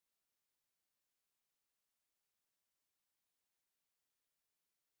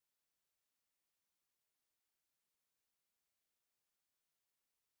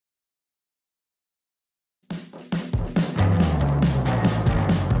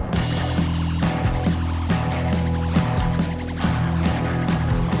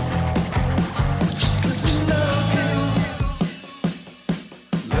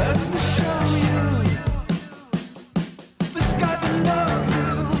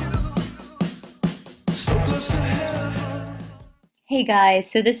Hey guys,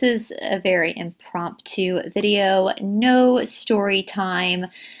 so this is a very impromptu video, no story time,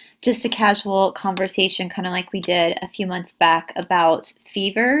 just a casual conversation, kind of like we did a few months back about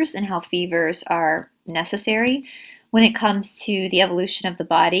fevers and how fevers are necessary when it comes to the evolution of the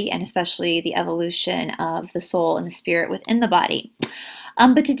body and especially the evolution of the soul and the spirit within the body.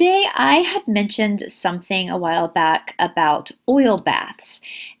 But today I had mentioned something a while back about oil baths.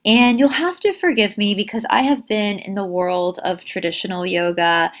 And you'll have to forgive me because I have been in the world of traditional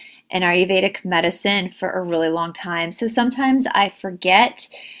yoga and Ayurvedic medicine for a really long time. So sometimes I forget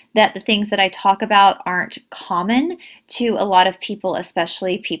that the things that I talk about aren't common to a lot of people,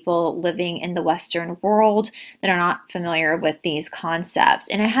 especially people living in the Western world that are not familiar with these concepts.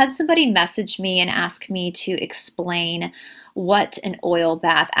 And I had somebody message me and ask me to explain what an oil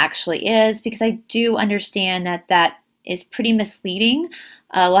bath actually is, because I do understand that that is pretty misleading.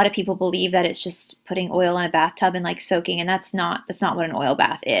 A lot of people believe that it's just putting oil in a bathtub and like soaking, and that's not what an oil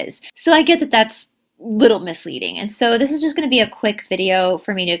bath is. So I get that that's little misleading. And so this is just going to be a quick video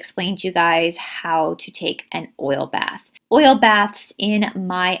for me to explain to you guys how to take an oil bath. Oil baths, in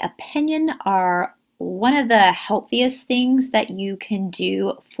my opinion, are one of the healthiest things that you can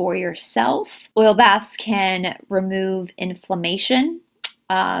do for yourself. Oil baths can remove inflammation.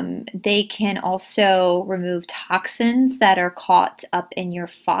 They can also remove toxins that are caught up in your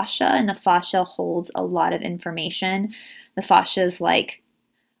fascia, and the fascia holds a lot of information. The fascia is like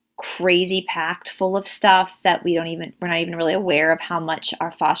crazy packed full of stuff that we're not even really aware of how much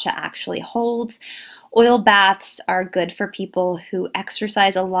our fascia actually holds. Oil baths are good for people who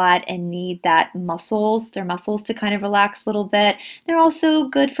exercise a lot and need their muscles to kind of relax a little bit. They're also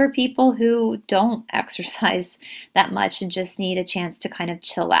good for people who don't exercise that much and just need a chance to kind of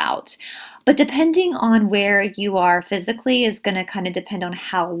chill out. But depending on where you are physically is going to kind of depend on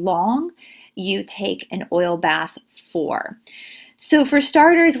how long you take an oil bath for. So for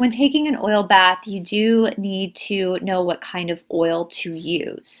starters, when taking an oil bath, you do need to know what kind of oil to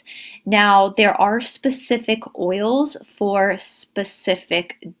use. Now, there are specific oils for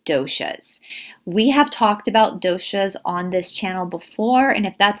specific doshas. We have talked about doshas on this channel before, and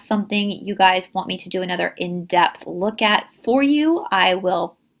if that's something you guys want me to do another in-depth look at for you, I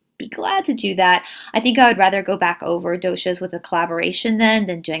will be glad to do that. I think I would rather go back over doshas with a collaboration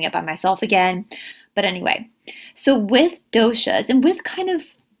than doing it by myself again. But anyway, so with doshas and with kind of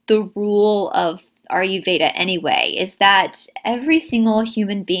the rule of Ayurveda anyway, is that every single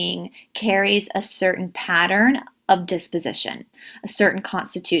human being carries a certain pattern of disposition, a certain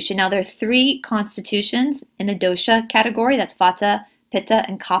constitution. Now there are three constitutions in the dosha category. That's Vata, Pitta,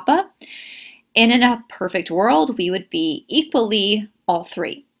 and Kapha. And in a perfect world, we would be equally all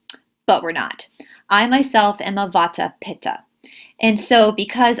three, but we're not. I myself am a Vata Pitta. And so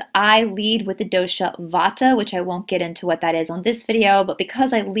because I lead with the dosha Vata, which I won't get into what that is on this video, but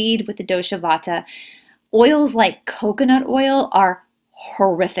because I lead with the dosha Vata, oils like coconut oil are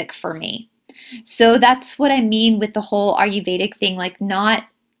horrific for me. So that's what I mean with the whole Ayurvedic thing. Like not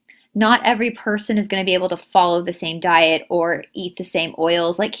every person is going to be able to follow the same diet or eat the same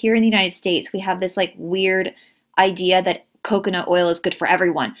oils. Like here in the United States, we have this like weird idea that coconut oil is good for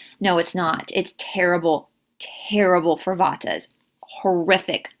everyone. No, it's not. It's terrible for Vatas.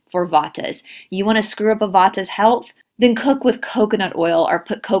 Horrific for Vatas. You want to screw up a Vata's health? Then cook with coconut oil or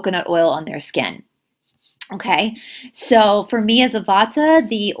put coconut oil on their skin. Okay, so for me as a Vata,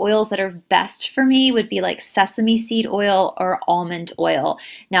 the oils that are best for me would be like sesame seed oil or almond oil.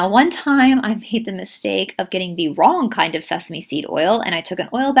 Now, one time I made the mistake of getting the wrong kind of sesame seed oil, and I took an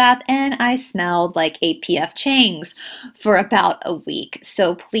oil bath and I smelled like a P.F. Chang's for about a week.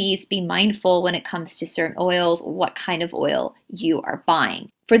 So please be mindful when it comes to certain oils, what kind of oil you are buying.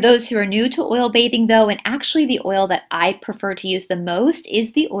 For those who are new to oil bathing though, and actually the oil that I prefer to use the most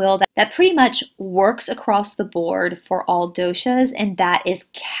is the oil that pretty much works across the board for all doshas, and that is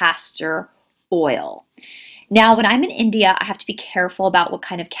castor oil. Now, when I'm in India, I have to be careful about what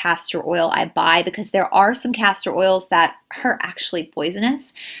kind of castor oil I buy because there are some castor oils that are actually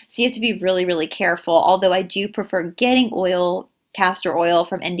poisonous. So you have to be really, really careful, although I do prefer getting castor oil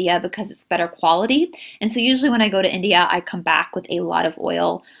from India because it's better quality. And so usually when I go to India, I come back with a lot of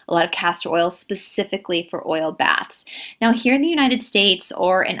oil, a lot of castor oil specifically for oil baths. Now here in the United States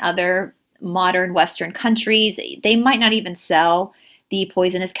or in other modern Western countries, they might not even sell the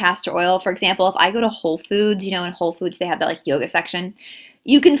poisonous castor oil. For example, if I go to Whole Foods, in Whole Foods they have that like yoga section,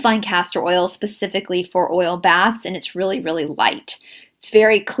 you can find castor oil specifically for oil baths, and it's really, really light. It's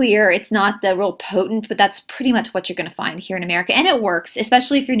very clear. It's not the real potent, but that's pretty much what you're going to find here in America. And it works,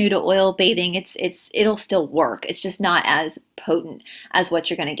 especially if you're new to oil bathing. It'll still work. It's just not as potent as what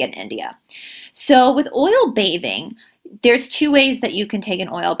you're going to get in India. So with oil bathing, There's two ways that you can take an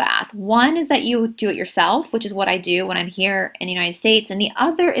oil bath. One is that you do it yourself, which is what I do when I'm here in the United States. And the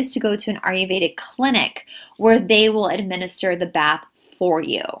other is to go to an Ayurvedic clinic where they will administer the bath for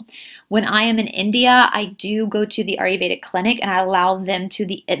you. When I am in India, I do go to the Ayurvedic clinic and I allow them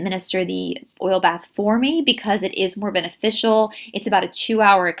to administer the oil bath for me because it is more beneficial. It's about a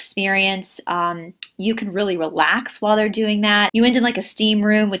 2-hour experience. You can really relax while they're doing that. You end in like a steam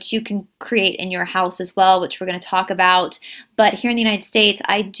room, which you can create in your house as well, which we're going to talk about. But here in the United States,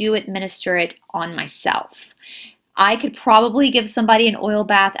 I do administer it on myself. I could probably give somebody an oil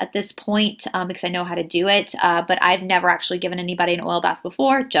bath at this point because I know how to do it, but I've never actually given anybody an oil bath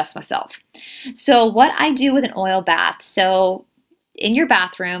before, just myself. So what I do with an oil bath, so in your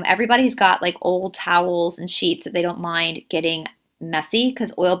bathroom, everybody's got like old towels and sheets that they don't mind getting messy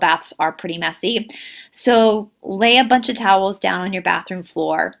because oil baths are pretty messy. So lay a bunch of towels down on your bathroom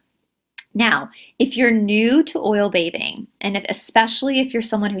floor. Now, if you're new to oil bathing, and especially if you're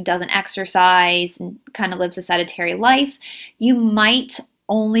someone who doesn't exercise and kind of lives a sedentary life, you might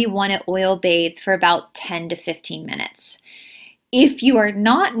only want to oil bathe for about 10 to 15 minutes. If you are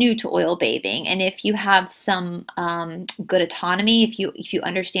not new to oil bathing, and if you have some good autonomy, if you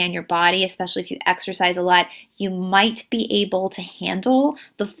understand your body, especially if you exercise a lot, you might be able to handle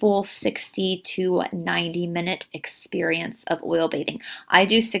the full 60 to 90 minute experience of oil bathing. I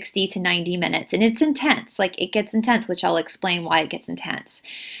do 60 to 90 minutes, and it's intense. Like, it gets intense, which I'll explain why it gets intense.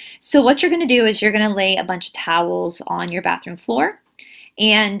 So what you're going to do is you're going to lay a bunch of towels on your bathroom floor.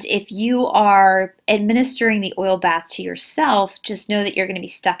 And if you are administering the oil bath to yourself, just know that you're going to be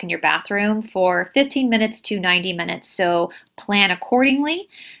stuck in your bathroom for 15 minutes to 90 minutes. So plan accordingly.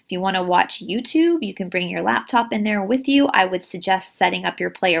 If you want to watch YouTube, you can bring your laptop in there with you. I would suggest setting up your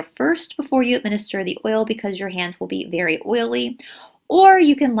player first before you administer the oil because your hands will be very oily. Or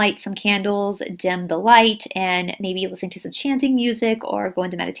you can light some candles, dim the light, and maybe listen to some chanting music or go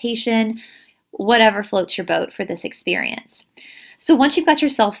into meditation, whatever floats your boat for this experience. So once you've got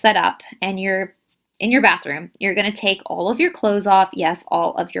yourself set up and you're in your bathroom, you're going to take all of your clothes off. Yes,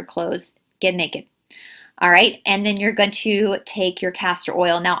 all of your clothes. Get naked. All right. And then you're going to take your castor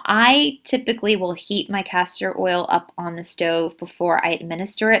oil. Now, I typically will heat my castor oil up on the stove before I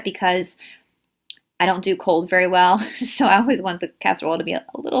administer it because I don't do cold very well. So I always want the castor oil to be a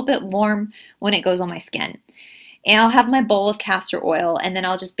little bit warm when it goes on my skin. And I'll have my bowl of castor oil, and then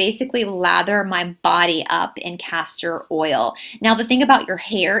I'll just basically lather my body up in castor oil. Now, the thing about your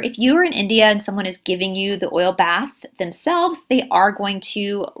hair, if you are in India and someone is giving you the oil bath themselves, they are going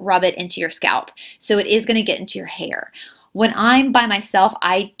to rub it into your scalp. So it is going to get into your hair. When I'm by myself,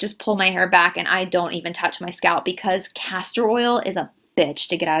 I just pull my hair back and I don't even touch my scalp because castor oil is a bitch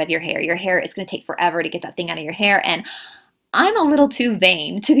to get out of your hair. Your hair is going to take forever to get that thing out of your hair, and I'm a little too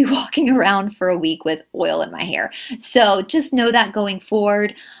vain to be walking around for a week with oil in my hair. So just know that going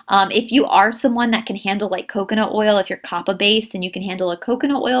forward. If you are someone that can handle like coconut oil, if you're kapha based and you can handle a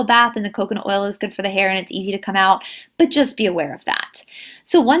coconut oil bath, and the coconut oil is good for the hair and it's easy to come out, but just be aware of that.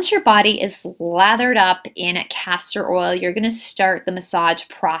 So once your body is lathered up in castor oil, you're going to start the massage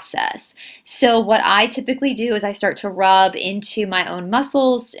process. So what I typically do is I start to rub into my own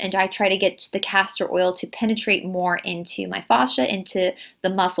muscles, and I try to get the castor oil to penetrate more into my fascia, into the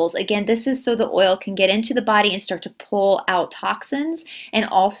muscles. Again, this is so the oil can get into the body and start to pull out toxins and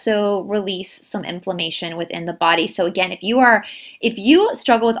also release some inflammation within the body. So again, if you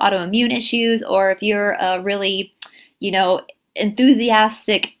struggle with autoimmune issues, or if you're a really,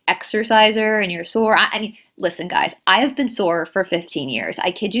 enthusiastic exerciser and you're sore, I mean, listen guys, I have been sore for 15 years.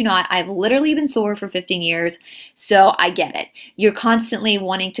 I kid you not, I've literally been sore for 15 years. So I get it. You're constantly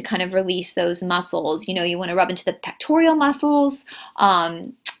wanting to kind of release those muscles. You want to rub into the pectoral muscles,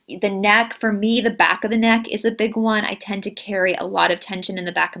 the neck. For me, the back of the neck is a big one. I tend to carry a lot of tension in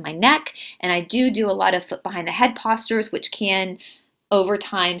the back of my neck, and I do a lot of foot behind the head postures, which can over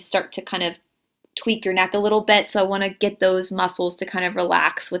time start to kind of tweak your neck a little bit. So I want to get those muscles to kind of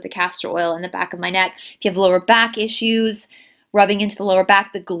relax with the castor oil in the back of my neck. If you have lower back issues, rubbing into the lower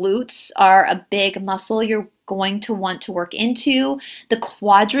back, the glutes are a big muscle you're going to want to work into. The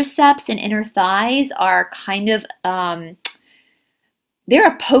quadriceps and inner thighs are kind of, they're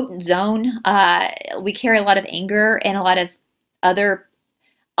a potent zone. We carry a lot of anger and a lot of other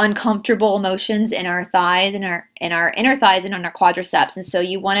uncomfortable emotions in our thighs, in our inner thighs, and on our quadriceps. And so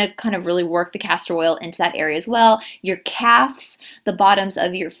you want to kind of really work the castor oil into that area as well. Your calves, the bottoms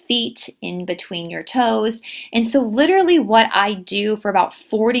of your feet, in between your toes. And so literally what I do for about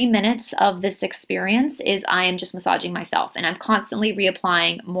 40 minutes of this experience is I am just massaging myself, and I'm constantly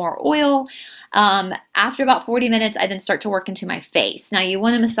reapplying more oil. After about 40 minutes, I then start to work into my face. Now you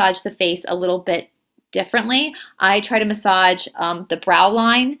want to massage the face a little bit differently. I try to massage the brow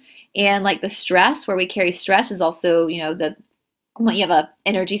line, and like the stress, where we carry stress, is also, you know, the you have a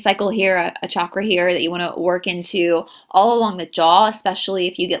energy cycle here, a chakra here that you want to work into all along the jaw, especially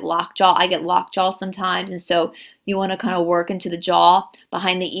if you get lockjaw. I get lockjaw sometimes, and so you want to kind of work into the jaw,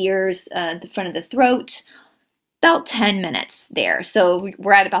 behind the ears, the front of the throat. About 10 minutes there. So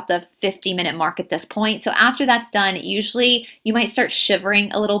we're at about the 50-minute mark at this point. So after that's done, usually you might start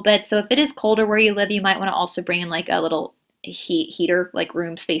shivering a little bit. So if it is colder where you live, you might want to also bring in like a little heater, like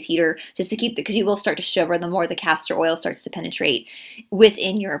room space heater, just to keep because you will start to shiver the more the castor oil starts to penetrate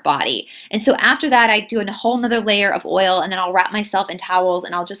within your body. And so after that, I do a whole nother layer of oil, and then I'll wrap myself in towels,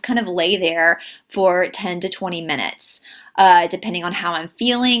 and I'll just kind of lay there for 10 to 20 minutes. Depending on how I'm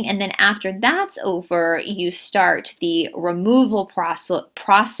feeling. And then after that's over, you start the removal process,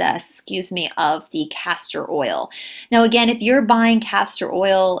 of the castor oil. Now, again, if you're buying castor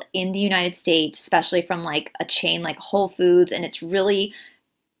oil in the United States, especially from like a chain like Whole Foods, and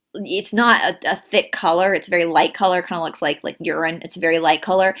it's not a thick color, it's a very light color, kind of looks like urine, it's a very light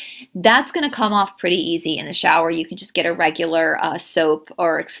color, that's going to come off pretty easy in the shower. You can just get a regular soap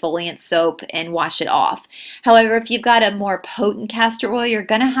or exfoliant soap and wash it off. However, if you've got a more potent castor oil, you're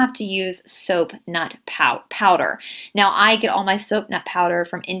going to have to use soap nut powder. Now, I get all my soap nut powder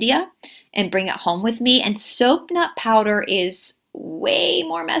from India and bring it home with me, and soap nut powder is way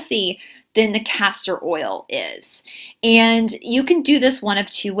more messy than the castor oil is. And you can do this one of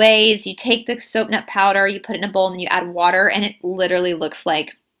two ways. You take the soap nut powder, you put it in a bowl, and then you add water, and it literally looks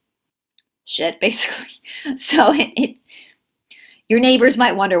like shit, basically. So your neighbors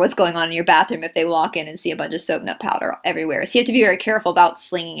might wonder what's going on in your bathroom if they walk in and see a bunch of soap nut powder everywhere. So you have to be very careful about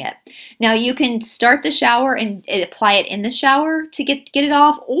slinging it. Now, you can start the shower and apply it in the shower to get it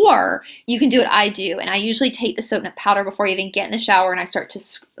off, or you can do what I do. And I usually take the soap nut powder before I even get in the shower, and I start to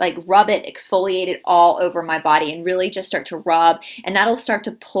like rub it, exfoliate it all over my body, and really just start to rub. And that'll start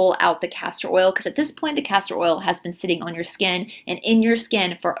to pull out the castor oil, because at this point, the castor oil has been sitting on your skin and in your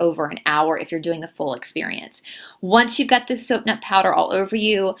skin for over an hour if you're doing the full experience. Once you've got the soap nut powder all over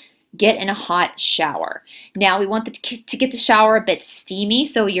you, get in a hot shower. Now, we want to get the shower a bit steamy,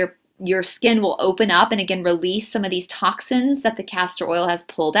 so your skin will open up and again release some of these toxins that the castor oil has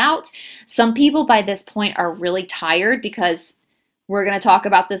pulled out. Some people by this point are really tired, because we're going to talk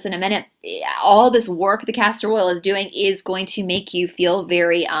about this in a minute. All this work the castor oil is doing is going to make you feel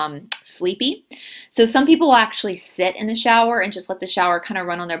very sleepy. So some people will actually sit in the shower and just let the shower kind of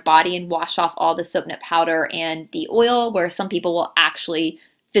run on their body and wash off all the soap nut powder and the oil, where some people will actually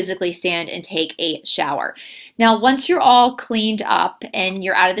physically stand and take a shower. Now, once you're all cleaned up and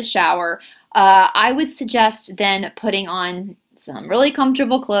you're out of the shower, I would suggest then putting on some really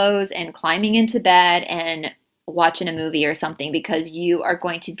comfortable clothes and climbing into bed and watching a movie or something, because you are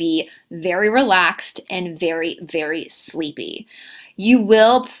going to be very relaxed and very, very sleepy. You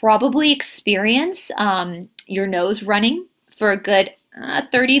will probably experience your nose running for a good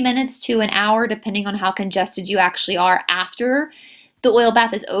 30 minutes to an hour, depending on how congested you actually are after the oil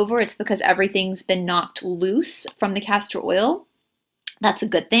bath is over. It's because everything's been knocked loose from the castor oil. That's a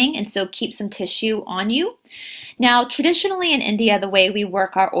good thing, and so keep some tissue on you. Now, traditionally in India, the way we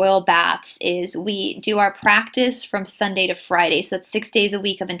work our oil baths is we do our practice from Sunday to Friday. So it's 6 days a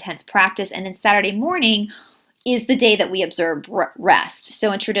week of intense practice, and then Saturday morning is the day that we observe rest.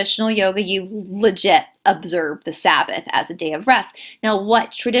 So in traditional yoga, you legit observe the Sabbath as a day of rest. Now,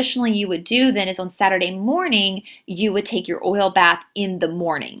 what traditionally you would do then is on Saturday morning, you would take your oil bath in the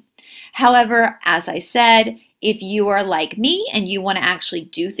morning. However, as I said, if you are like me and you want to actually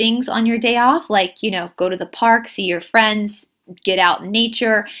do things on your day off, like, you know, go to the park, see your friends, get out in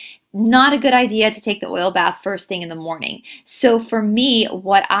nature, not a good idea to take the oil bath first thing in the morning. So for me,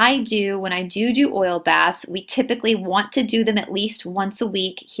 what I do when I do oil baths, we typically want to do them at least once a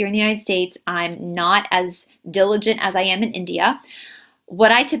week. Here in the United States, I'm not as diligent as I am in India.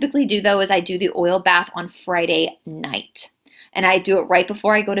 What I typically do, though, is I do the oil bath on Friday night. And I do it right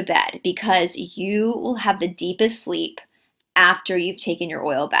before I go to bed, because you will have the deepest sleep after you've taken your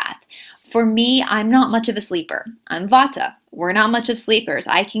oil bath. For me, I'm not much of a sleeper. I'm Vata. We're not much of sleepers.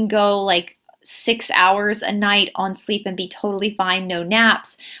 I can go like 6 hours a night on sleep and be totally fine, no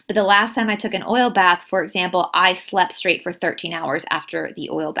naps. But the last time I took an oil bath, for example, I slept straight for 13 hours after the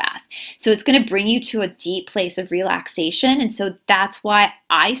oil bath. So it's going to bring you to a deep place of relaxation. And so that's why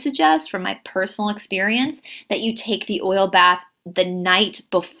I suggest, from my personal experience, that you take the oil bath the night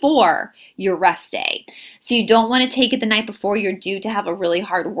before your rest day. So you don't want to take it the night before you're due to have a really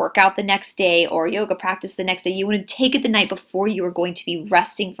hard workout the next day or yoga practice the next day. You want to take it the night before you are going to be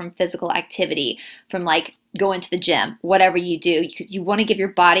resting from physical activity, from like go into the gym, whatever you do. You want to give your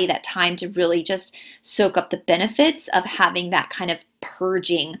body that time to really just soak up the benefits of having that kind of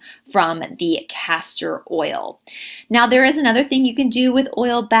purging from the castor oil. Now, there is another thing you can do with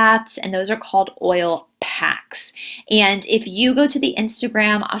oil baths, and those are called oil packs. And if you go to the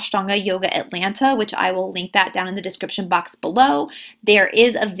Instagram Ashtanga Yoga Atlanta, which I will link that down in the description box below, there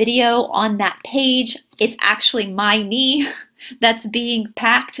is a video on that page. It's actually my knee that's being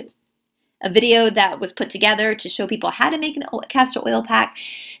packed, a video that was put together to show people how to make a castor oil pack.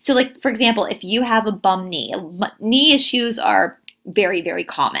 So like, for example, if you have a bum knee issues are very, very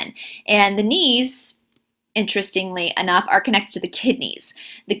common. And the knees, interestingly enough, are connected to the kidneys.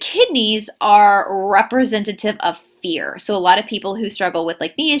 The kidneys are representative of fear. So a lot of people who struggle with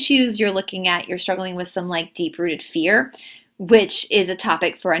like knee issues, you're struggling with some like deep-rooted fear, which is a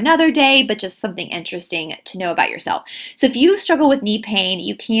topic for another day, but just something interesting to know about yourself. So if you struggle with knee pain,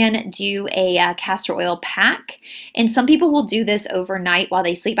 you can do a castor oil pack. And some people will do this overnight while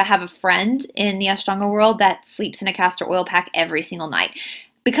they sleep. I have a friend in the Ashtanga world that sleeps in a castor oil pack every single night.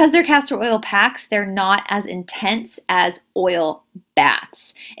 Because they're castor oil packs, they're not as intense as oil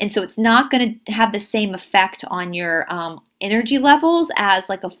baths. And so it's not going to have the same effect on your energy levels as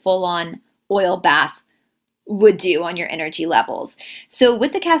like a full-on oil bath would do on your energy levels. So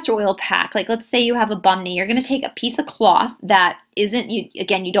with the castor oil pack, like let's say you have a bum knee, you're going to take a piece of cloth that isn't,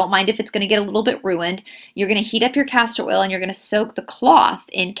 you don't mind if it's going to get a little bit ruined. You're going to heat up your castor oil and you're going to soak the cloth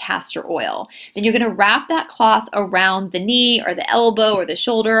in castor oil. Then you're going to wrap that cloth around the knee or the elbow or the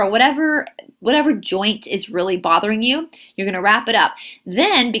shoulder or whatever joint is really bothering you. You're going to wrap it up.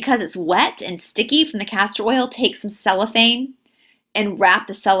 Then, because it's wet and sticky from the castor oil, take some cellophane and wrap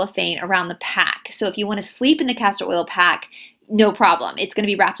the cellophane around the pack. So if you want to sleep in the castor oil pack, no problem. It's going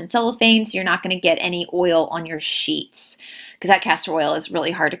to be wrapped in cellophane, so you're not going to get any oil on your sheets, because that castor oil is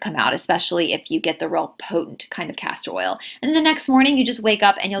really hard to come out, especially if you get the real potent kind of castor oil. And the next morning, you just wake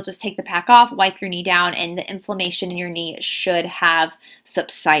up and you'll just take the pack off, wipe your knee down, and the inflammation in your knee should have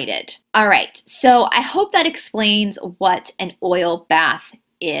subsided. All right, so I hope that explains what an oil bath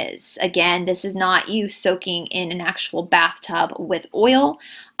is. Again, this is not you soaking in an actual bathtub with oil.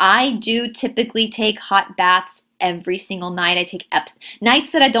 I do typically take hot baths every single night. I take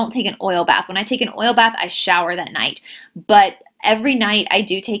nights that I don't take an oil bath. When I take an oil bath, I shower that night. But every night I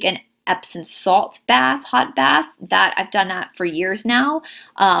do take an Epsom salt bath, hot bath. That I've done that for years now.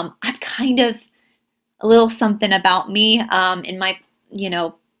 I'm kind of a little something about me in my,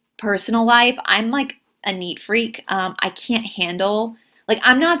 personal life. I'm like a neat freak. I can't handle, like,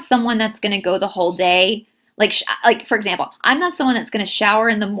 I'm not someone that's going to go the whole day. Like for example, I'm not someone that's going to shower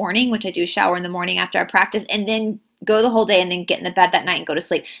in the morning, which I do shower in the morning after I practice, and then go the whole day and then get in the bed that night and go to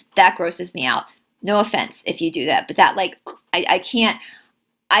sleep. That grosses me out. No offense if you do that, but that, like, I can't.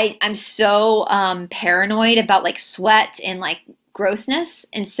 I'm so paranoid about like sweat and like grossness,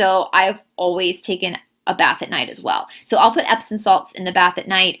 and so I've always taken a bath at night as well. So I'll put Epsom salts in the bath at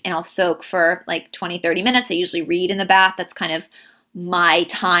night and I'll soak for like 20-30 minutes. I usually read in the bath. That's kind of my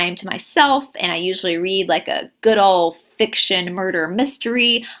time to myself, and I usually read like a good old fiction murder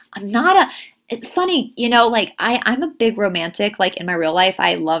mystery. It's funny, like I'm a big romantic. Like in my real life,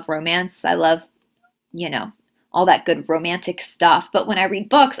 I love romance. I love, all that good romantic stuff. But when I read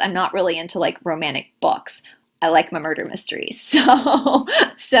books, I'm not really into like romantic books. I like my murder mysteries.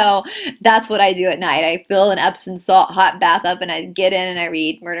 So that's what I do at night. I fill an Epsom salt hot bath up and I get in and I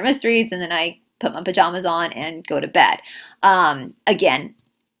read murder mysteries, and then I put my pajamas on and go to bed. Again,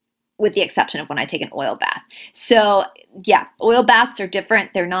 with the exception of when I take an oil bath. So yeah, oil baths are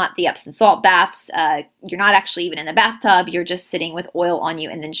different. They're not the Epsom salt baths. You're not actually even in the bathtub. You're just sitting with oil on you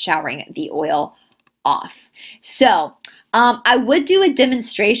and then showering the oil off. So I would do a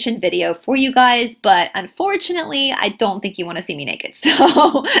demonstration video for you guys, but unfortunately, I don't think you want to see me naked.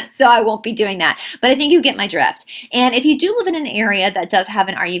 So I won't be doing that, but I think you get my drift. And if you do live in an area that does have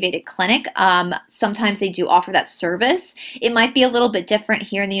an Ayurvedic clinic, sometimes they do offer that service. It might be a little bit different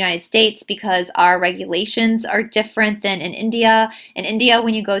here in the United States because our regulations are different than in India. In India,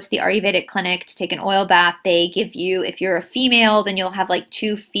 when you go to the Ayurvedic clinic to take an oil bath, they give you, if you're a female, then you'll have like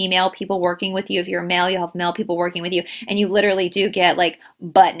 2 female people working with you. If you're a male, you'll have male people working with you, and you literally do get like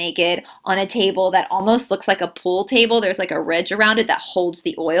butt naked on a table that almost looks like a pool table. There's like a ridge around it that holds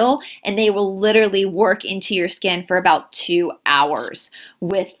the oil, and they will literally work into your skin for about 2 hours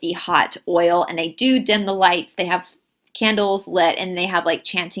with the hot oil. And they do dim the lights. They have candles lit and they have like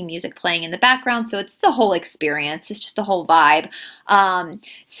chanting music playing in the background. So it's the whole experience. It's just a whole vibe.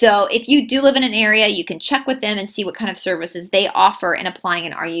 So if you do live in an area, you can check with them and see what kind of services they offer in applying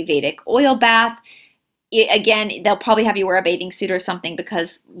an Ayurvedic oil bath. again, they'll probably have you wear a bathing suit or something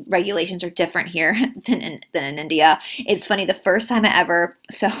because regulations are different here than in India. It's funny, the first time I ever,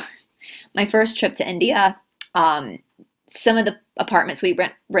 so my first trip to India, some of the apartments we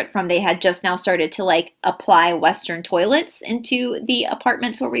rent from, they had just now started to like apply Western toilets into the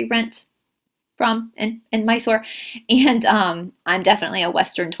apartments where we rent from in Mysore. And I'm definitely a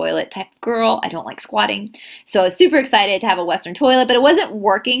Western toilet type of girl. I don't like squatting. So I was super excited to have a Western toilet, but it wasn't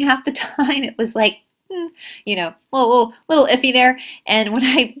working half the time. It was like, you know, little iffy there. And when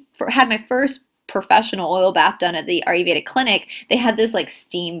I had my first professional oil bath done at the Ayurvedic clinic, they had this like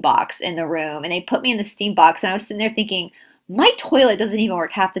steam box in the room, and they put me in the steam box, and I was sitting there thinking, my toilet doesn't even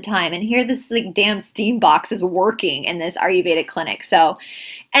work half the time, and here this like damn steam box is working in this Ayurvedic clinic. So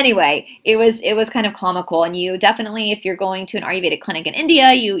anyway, it was kind of comical. And you definitely, if you're going to an Ayurvedic clinic in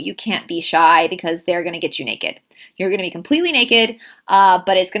India, you can't be shy because they're going to get you naked. You're going to be completely naked,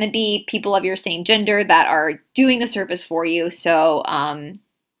 but it's going to be people of your same gender that are doing the service for you. So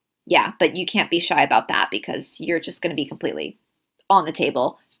yeah, but you can't be shy about that because you're just going to be completely on the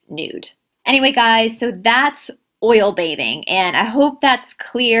table nude. Anyway, guys, so that's oil bathing, and I hope that's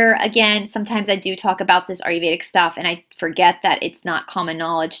clear. Again, sometimes I do talk about this Ayurvedic stuff and I forget that it's not common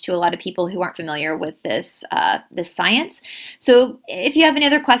knowledge to a lot of people who aren't familiar with this this science. So if you have any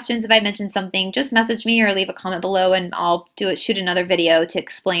other questions, if I mentioned something, just message me or leave a comment below, and I'll shoot another video to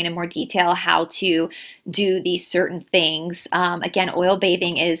explain in more detail how to do these certain things. Again, oil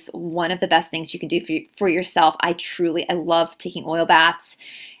bathing is one of the best things you can do for yourself. I love taking oil baths.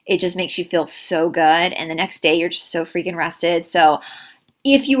 It just makes you feel so good, and the next day you're just so freaking rested. So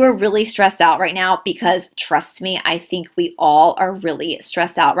if you are really stressed out right now, because trust me, I think we all are really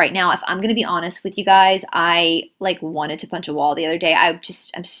stressed out right now. If I'm going to be honest with you guys, I like wanted to punch a wall the other day.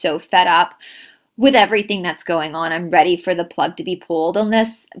 I'm so fed up with everything that's going on. I'm ready for the plug to be pulled on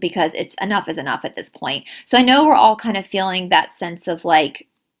this because enough is enough at this point. So I know we're all kind of feeling that sense of like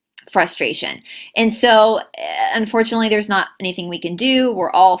frustration. And so unfortunately, there's not anything we can do.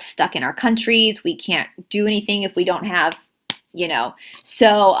 We're all stuck in our countries. We can't do anything if we don't have, you know.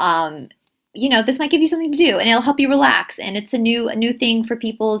 So, you know, this might give you something to do, and it'll help you relax. And it's a new thing for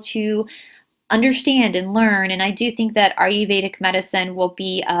people to understand and learn. And I do think that Ayurvedic medicine will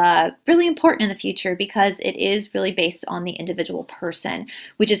be really important in the future because it is really based on the individual person,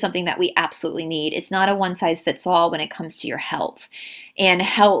 which is something that we absolutely need. It's not a one-size-fits-all when it comes to your health. And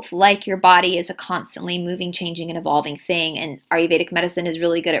health, like your body, is a constantly moving, changing, and evolving thing. And Ayurvedic medicine is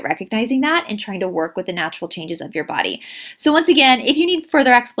really good at recognizing that and trying to work with the natural changes of your body. So once again, if you need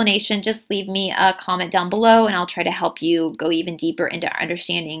further explanation, just leave me a comment down below and I'll try to help you go even deeper into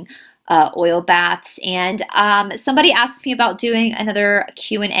understanding oil baths. And somebody asked me about doing another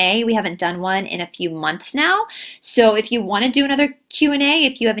Q&A. We haven't done one in a few months now. So if you want to do another Q&A,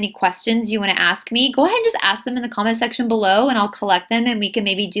 if you have any questions you want to ask me, go ahead and just ask them in the comment section below and I'll collect them, and we can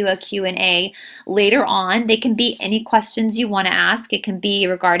maybe do a Q&A later on. They can be any questions you want to ask. It can be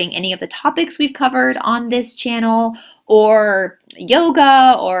regarding any of the topics we've covered on this channel, or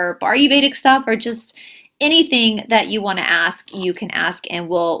yoga, or Ayurvedic stuff, or just anything that you want to ask, you can ask, and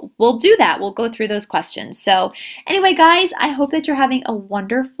we'll do that. We'll go through those questions. So anyway, guys, I hope that you're having a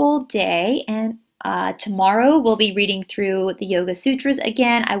wonderful day, and tomorrow we'll be reading through the Yoga Sutras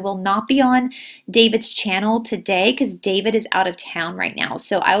again. I will not be on David's channel today because David is out of town right now.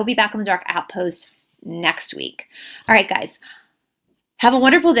 So I will be back on the Dark Outpost next week. All right, guys, have a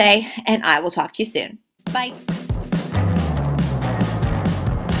wonderful day, and I will talk to you soon. Bye.